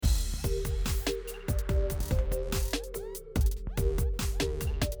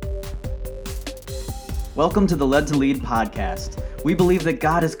Welcome to the Led to Lead podcast. We believe that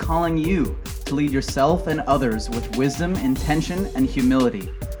God is calling you to lead yourself and others with wisdom, intention, and humility.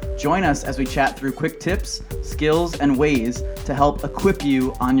 Join us as we chat through quick tips, skills, and ways to help equip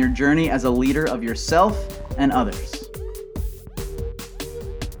you on your journey as a leader of yourself and others.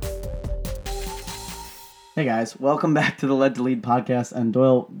 Hey guys, welcome back to the Led to Lead podcast. And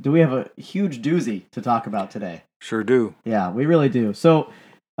Doyle, do we have a huge doozy to talk about today? Sure do. Yeah, we really do. So,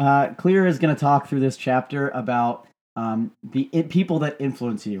 Clear is going to talk through this chapter about people that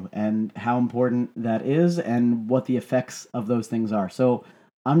influence you and how important that is and what the effects of those things are. So,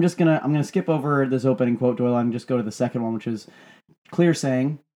 I'm gonna skip over this opening quote, Doyle, and just go to the second one, which is Clear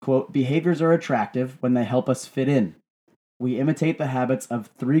saying, quote, "Behaviors are attractive when they help us fit in. We imitate the habits of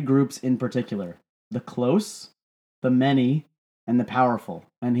three groups in particular: the close, the many, and the powerful."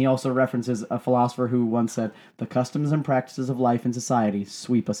 And he also references a philosopher who once said, "The customs and practices of life and society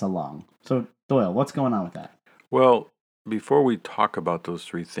sweep us along." So, Doyle, what's going on with that? Well, before we talk about those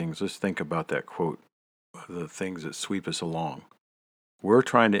three things, let's think about that quote, the things that sweep us along. We're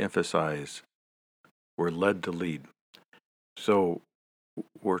trying to emphasize we're led to lead. So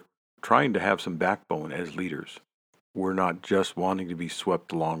we're trying to have some backbone as leaders. We're not just wanting to be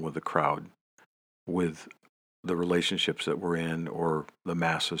swept along with the crowd, with the relationships that we're in or the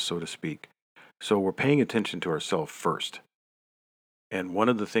masses, so to speak. So we're paying attention to ourselves first. And one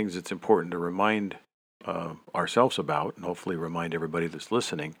of the things that's important to remind ourselves about, and hopefully remind everybody that's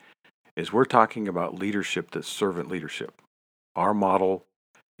listening, is we're talking about leadership that's servant leadership. Our model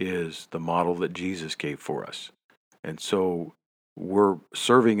is the model that Jesus gave for us. And so we're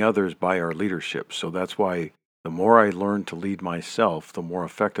serving others by our leadership. So that's why the more I learn to lead myself, the more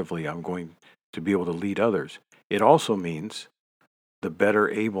effectively I'm going to be able to lead others. It also means the better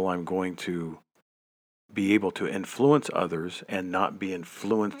able I'm going to be able to influence others and not be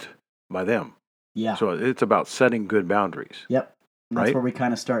influenced by them. Yeah. So it's about setting good boundaries. Yep. And that's right? where we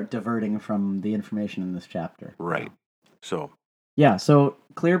kind of start diverting from the information in this chapter. Right. So Yeah, so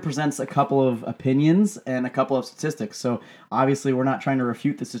Clear presents a couple of opinions and a couple of statistics. So obviously, we're not trying to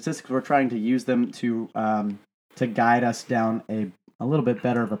refute the statistics; we're trying to use them to guide us down a little bit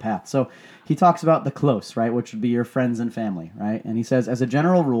better of a path. So he talks about the close, right, which would be your friends and family, right? And he says, as a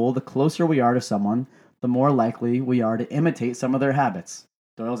general rule, the closer we are to someone, the more likely we are to imitate some of their habits.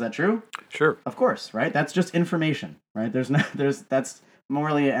 Doyle, is that true? sure. Of course, right? That's just information, right? That's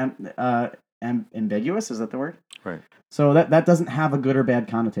morally ambiguous. Is that the word? Right. So that doesn't have a good or bad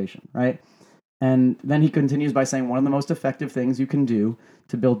connotation, right? And then he continues by saying one of the most effective things you can do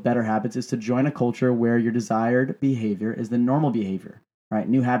to build better habits is to join a culture where your desired behavior is the normal behavior, right?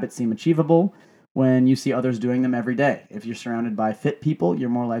 New habits seem achievable when you see others doing them every day. If you're surrounded by fit people, you're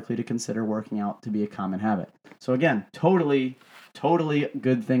more likely to consider working out to be a common habit. So again, totally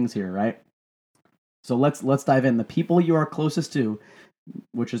good things here, right? So let's dive in. The people you are closest to,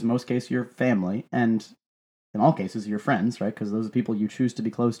 which is most cases your family, and in all cases your friends, right? Because those are the people you choose to be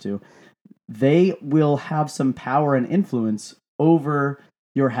close to. They will have some power and influence over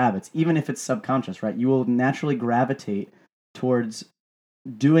your habits, even if it's subconscious, right? You will naturally gravitate towards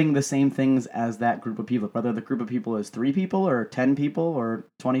doing the same things as that group of people, whether the group of people is 3 people or 10 people or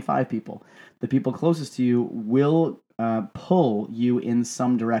 25 people. The people closest to you will pull you in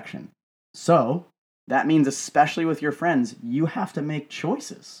some direction. So that means, especially with your friends, you have to make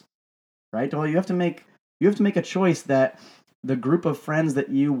choices, right? Well, you have to make a choice that the group of friends that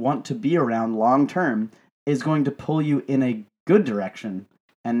you want to be around long term is going to pull you in a good direction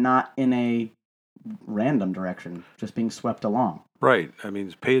and not in a random direction, just being swept along. Right. I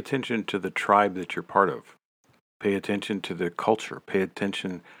mean, pay attention to the tribe that you're part of. Pay attention to the culture. Pay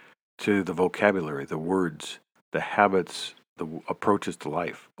attention to the vocabulary, the words, the habits, the approaches to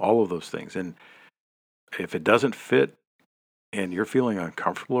life, all of those things. And if it doesn't fit and you're feeling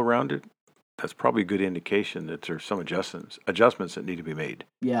uncomfortable around it, that's probably a good indication that there's some adjustments that need to be made.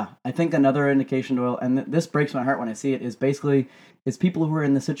 Yeah, I think another indication, Doyle, and this breaks my heart when I see it, is basically it's people who are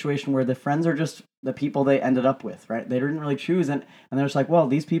in the situation where the friends are just the people they ended up with, right? They didn't really choose, and they're just like, well,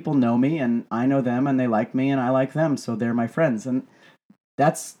 these people know me, and I know them, and they like me, and I like them, so they're my friends. And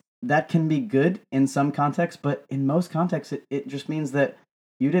that can be good in some contexts, but in most contexts, it just means that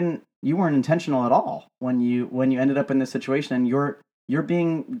you weren't intentional at all when you ended up in this situation, and you're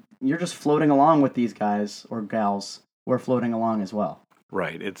just floating along with these guys or gals who are floating along as well.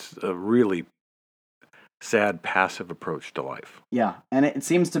 Right. It's a really sad, passive approach to life. Yeah, and it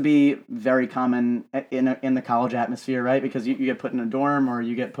seems to be very common in the college atmosphere, right? Because you get put in a dorm or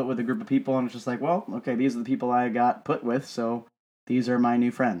you get put with a group of people, and it's just like, well, okay, these are the people I got put with, so these are my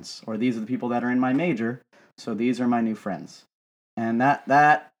new friends. Or these are the people that are in my major, so these are my new friends. And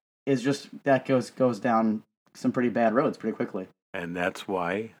that is just that goes down some pretty bad roads pretty quickly. And that's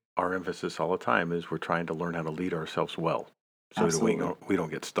why our emphasis all the time is we're trying to learn how to lead ourselves well, so that we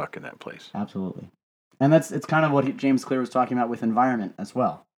don't get stuck in that place. Absolutely. And it's kind of what James Clear was talking about with environment as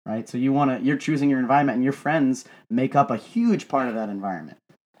well, right? So you're choosing your environment, and your friends make up a huge part of that environment.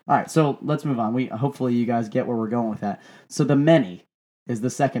 All right, so let's move on. Hopefully you guys get where we're going with that. So the many is the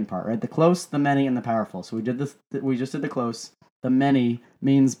second part, right? The close, the many, and the powerful. So we did this. We just did the close. The many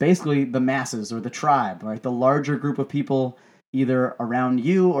means basically the masses or the tribe, right? The larger group of people either around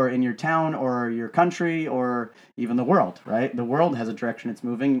you or in your town or your country or even the world, right? The world has a direction it's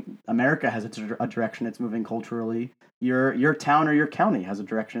moving. America has a direction it's moving culturally. Your town or your county has a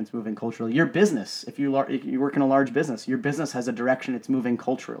direction it's moving culturally. Your business, if you work in a large business, your business has a direction it's moving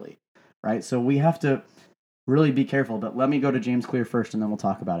culturally, right? So we have to really be careful. But let me go to James Clear first, and then we'll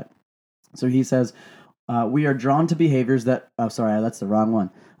talk about it. So he says, we are drawn to behaviors that... Oh, sorry, that's the wrong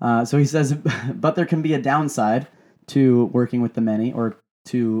one. So he says, but there can be a downside to working with the many or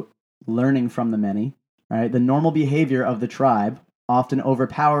to learning from the many, right? The normal behavior of the tribe often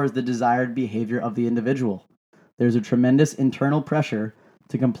overpowers the desired behavior of the individual. There's a tremendous internal pressure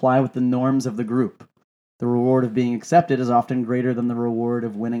to comply with the norms of the group. The reward of being accepted is often greater than the reward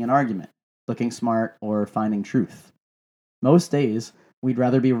of winning an argument, looking smart, or finding truth. Most days, we'd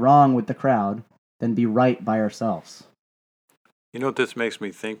rather be wrong with the crowd than be right by ourselves. You know what this makes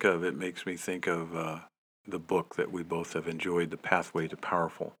me think of? It makes me think of the book that we both have enjoyed, The Pathway to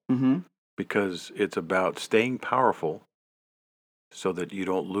Powerful, because it's about staying powerful so that you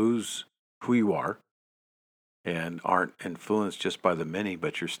don't lose who you are and aren't influenced just by the many,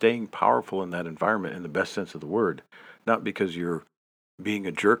 but you're staying powerful in that environment in the best sense of the word, not because you're being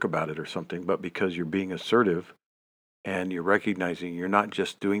a jerk about it or something, but because you're being assertive and you're recognizing you're not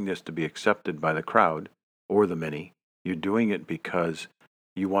just doing this to be accepted by the crowd or the many. You're doing it because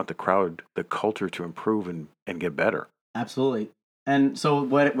you want the crowd, the culture to improve and get better. Absolutely. And so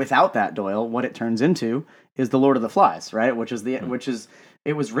without that, Doyle, what it turns into is the Lord of the Flies, right?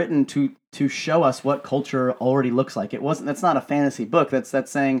 It was written to show us what culture already looks like. That's not a fantasy book. That's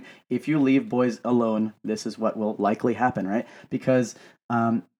saying if you leave boys alone, this is what will likely happen, right? Because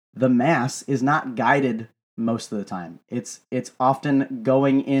the mass is not guided most of the time. It's often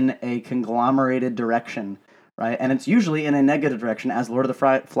going in a conglomerated direction, right? And it's usually in a negative direction, as Lord of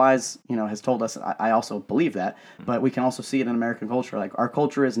the Flies, has told us. I also believe that, but we can also see it in American culture. Like, our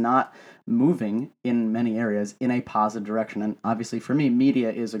culture is not moving in many areas in a positive direction. And obviously, for me,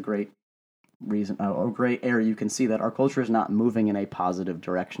 media is a great reason, a great area you can see that our culture is not moving in a positive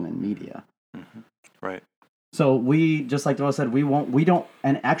direction in media. Mm-hmm. Right. So we, just like Doyle said, we don't,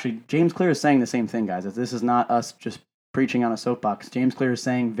 and actually James Clear is saying the same thing, guys. This is not us just preaching on a soapbox. James Clear is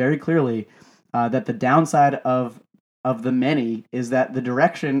saying very clearly that the downside of the many is that the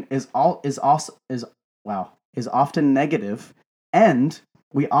direction is often negative, and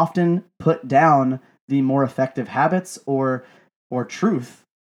we often put down the more effective habits or truth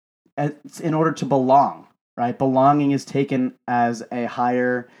in order to belong. Right, belonging is taken as a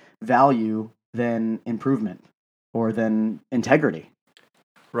higher value than improvement or than integrity.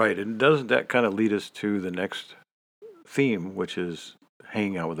 Right, and doesn't that kind of lead us to the next theme, which is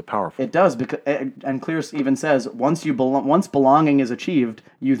hanging out with the powerful? It does, because, and Clear even says, once belonging is achieved,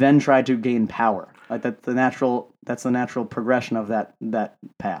 you then try to gain power. Like that's the natural progression of that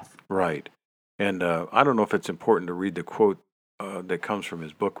path. Right, and I don't know if it's important to read the quote that comes from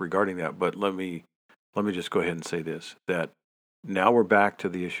his book regarding that, but let me just go ahead and say this: that now we're back to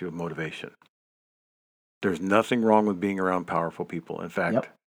the issue of motivation. There's nothing wrong with being around powerful people. In fact,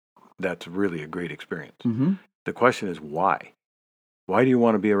 That's really a great experience. Mm-hmm. The question is why? Why do you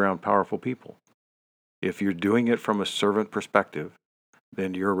want to be around powerful people? If you're doing it from a servant perspective,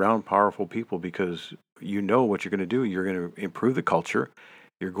 then you're around powerful people because you know what you're going to do. You're going to improve the culture.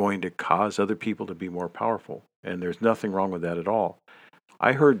 You're going to cause other people to be more powerful. And there's nothing wrong with that at all.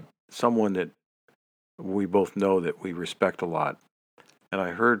 I heard someone that we both know that we respect a lot, and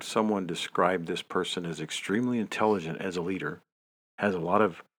I heard someone describe this person as extremely intelligent as a leader, has a lot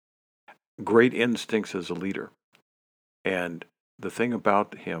of great instincts as a leader. And the thing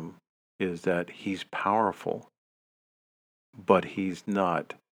about him is that he's powerful, but he's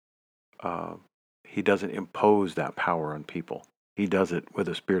not, he doesn't impose that power on people. He does it with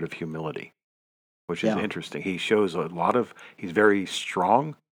a spirit of humility, which is interesting. He shows he's very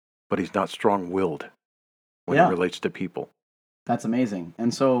strong, but he's not strong-willed when it relates to people. That's amazing.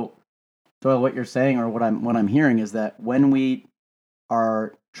 And so, Doyle, what you're saying, or what I'm hearing, is that when we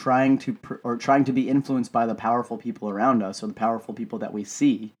are trying to be influenced by the powerful people around us, or the powerful people that we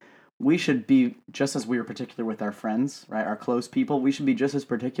see, we should be just as we are particular with our friends, right? Our close people. We should be just as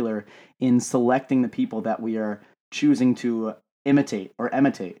particular in selecting the people that we are choosing to emulate,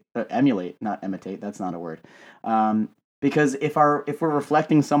 not imitate. That's not a word. Because if we're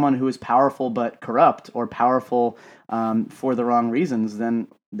reflecting someone who is powerful but corrupt, or powerful for the wrong reasons, then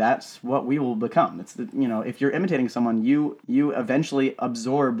that's what we will become. It's if you're imitating someone, you eventually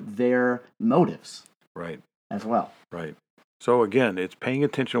absorb their motives, right, as well. Right. So again, it's paying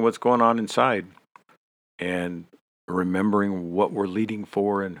attention to what's going on inside, and remembering what we're leading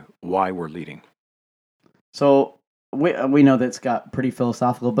for and why we're leading. So we know that's got pretty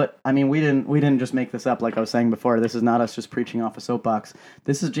philosophical, but I mean, we didn't just make this up. Like I was saying before, this is not us just preaching off a soapbox.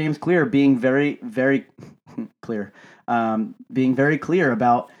 This is James Clear being very, very clear, being very clear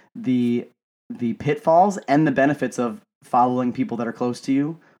about the pitfalls and the benefits of following people that are close to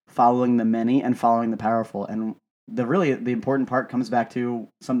you, following the many, and following the powerful. And the important part comes back to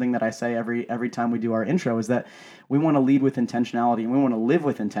something that I say every time we do our intro, is that we want to lead with intentionality, and we want to live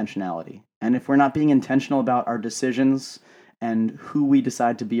with intentionality. And if we're not being intentional about our decisions and who we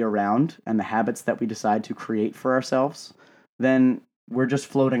decide to be around and the habits that we decide to create for ourselves, then we're just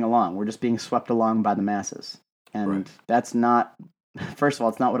floating along. We're just being swept along by the masses. And That's not, first of all,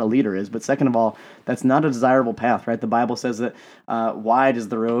 it's not what a leader is. But second of all, that's not a desirable path, right? The Bible says that wide is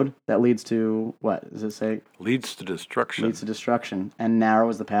the road that leads to, what does it say? Leads to destruction. Leads to destruction. And narrow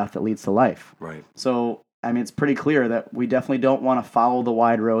is the path that leads to life. Right. So, I mean, it's pretty clear that we definitely don't want to follow the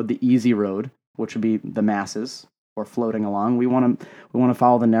wide road, the easy road, which would be the masses, or floating along. We want to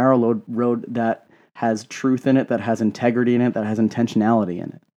follow the narrow road that has truth in it, that has integrity in it, that has intentionality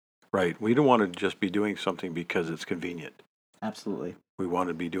in it. Right. We don't want to just be doing something because it's convenient. Absolutely. We want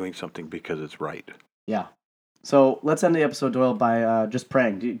to be doing something because it's right. Yeah. So let's end the episode, Doyle, by just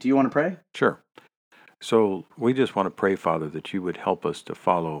praying. Do you want to pray? Sure. So we just want to pray, Father, that you would help us to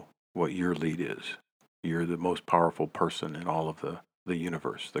follow what your lead is. You're the most powerful person in all of the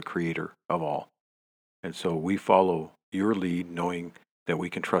universe, the creator of all. And so we follow your lead, knowing that we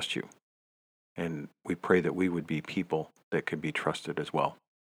can trust you. And we pray that we would be people that could be trusted as well,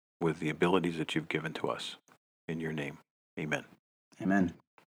 with the abilities that you've given to us. In your name, amen. Amen.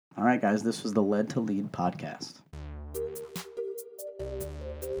 All right, guys, this was the Led to Lead podcast.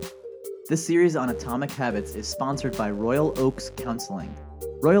 This series on atomic habits is sponsored by Royal Oaks Counseling.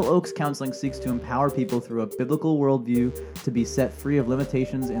 Royal Oaks Counseling seeks to empower people through a biblical worldview to be set free of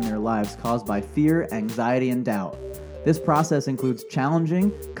limitations in their lives caused by fear, anxiety, and doubt. This process includes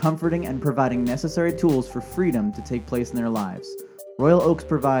challenging, comforting, and providing necessary tools for freedom to take place in their lives. Royal Oaks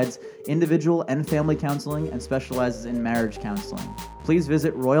provides individual and family counseling and specializes in marriage counseling. Please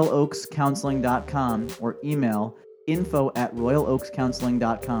visit royaloakscounseling.com or email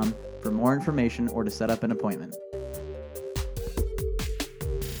info@royaloakscounseling.com for more information or to set up an appointment.